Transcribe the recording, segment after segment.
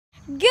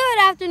Good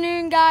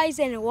afternoon, guys,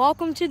 and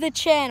welcome to the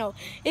channel.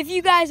 If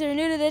you guys are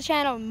new to the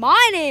channel,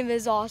 my name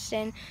is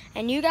Austin,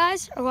 and you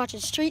guys are watching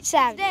Street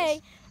Savages.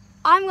 Today,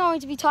 I'm going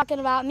to be talking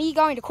about me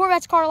going to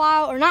Corvettes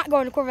Carlisle or not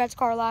going to Corvettes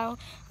Carlisle.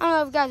 I don't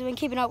know if you guys have been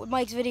keeping up with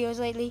Mike's videos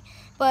lately,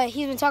 but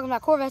he's been talking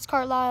about Corvettes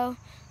Carlisle.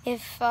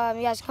 If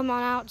you guys come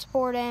on out and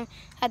support him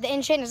at the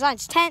In Shade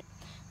Designs tent,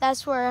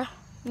 that's where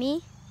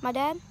me, my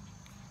dad,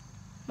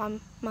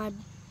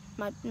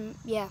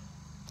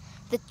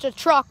 the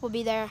truck will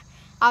be there.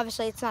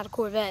 Obviously, it's not a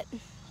Corvette,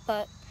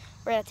 but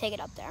we're going to take it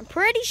up there. I'm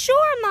pretty sure.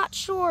 I'm not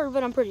sure,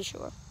 but I'm pretty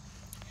sure.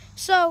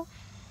 So,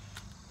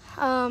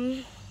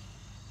 I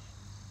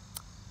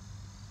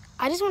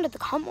just wanted to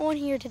come on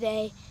here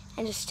today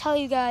and just tell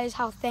you guys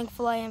how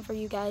thankful I am for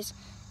you guys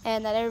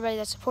and that everybody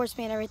that supports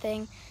me and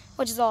everything,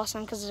 which is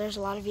awesome because there's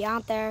a lot of you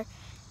out there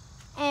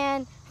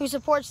and who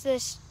supports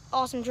this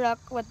awesome truck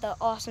with the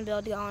awesome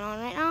build going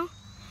on right now.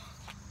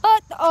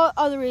 But the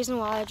other reason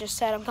why I just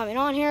said I'm coming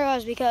on here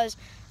was because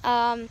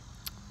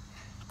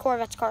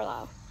Corvettes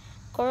Carlisle.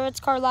 Corvettes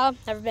Carlisle,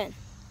 never been.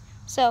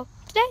 So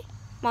today,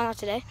 well, not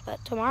today,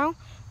 but tomorrow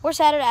or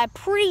Saturday, I'm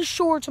pretty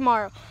sure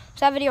tomorrow.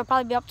 So that video will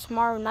probably be up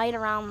tomorrow night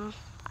around,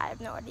 I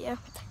have no idea.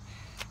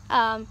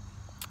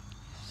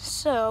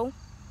 So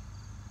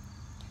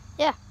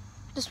yeah,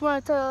 just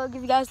wanted to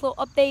give you guys a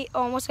little update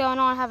on what's going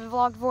on. I haven't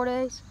vlogged 4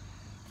 days.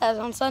 That was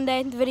on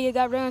Sunday. The video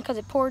got ruined because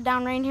it poured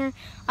down rain here.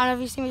 I don't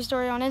know if you've seen my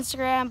story on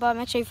Instagram, but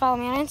make sure you follow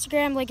me on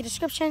Instagram, link in the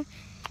description.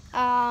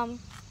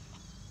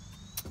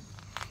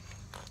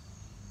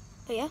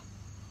 But yeah,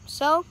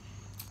 so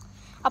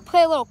I'll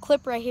play a little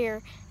clip right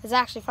here. It's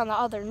actually from the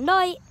other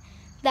night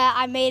that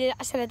I made it.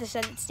 I sent it to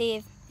Send It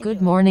Steve.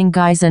 Good morning,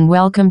 guys, and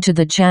welcome to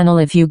the channel.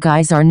 If you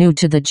guys are new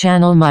to the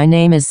channel, my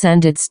name is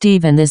Send It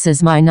Steve, and this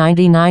is my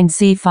 99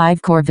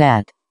 C5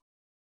 Corvette.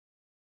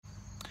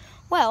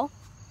 Well,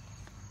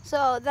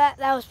 so that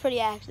was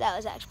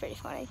actually pretty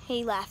funny.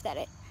 He laughed at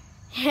it.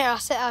 Here, I'll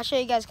show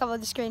you guys a couple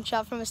of the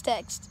screenshots from his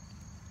text.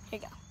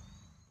 Here you go.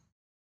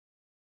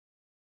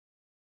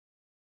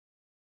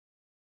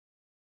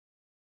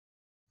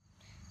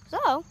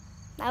 So,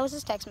 that was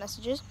his text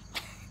messages.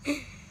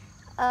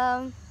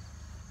 Yeah.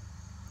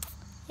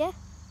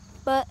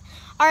 But,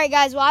 alright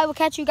guys, well, I will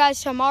catch you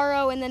guys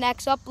tomorrow in the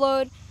next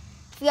upload.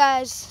 If you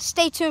guys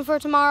stay tuned for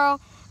tomorrow,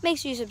 make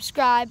sure you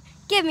subscribe.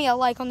 Give me a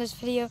like on this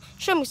video.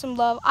 Show me some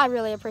love. I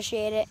really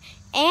appreciate it.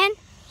 And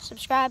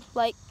subscribe,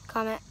 like,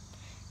 comment,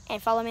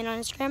 and follow me on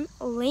Instagram.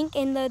 Link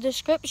in the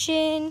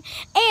description.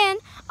 And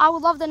I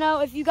would love to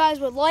know if you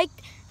guys would like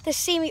to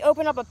see me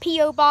open up a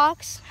P.O.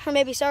 box or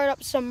maybe start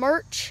up some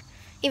merch.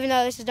 Even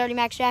though this is Dirty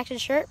Max Jackson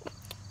shirt.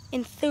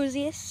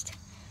 Enthusiast.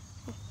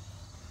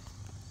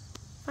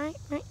 Right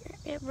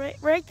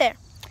there.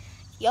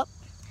 Yup.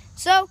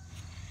 So,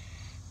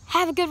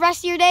 have a good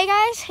rest of your day,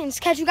 guys. And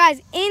catch you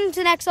guys in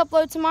the next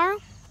upload tomorrow.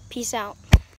 Peace out.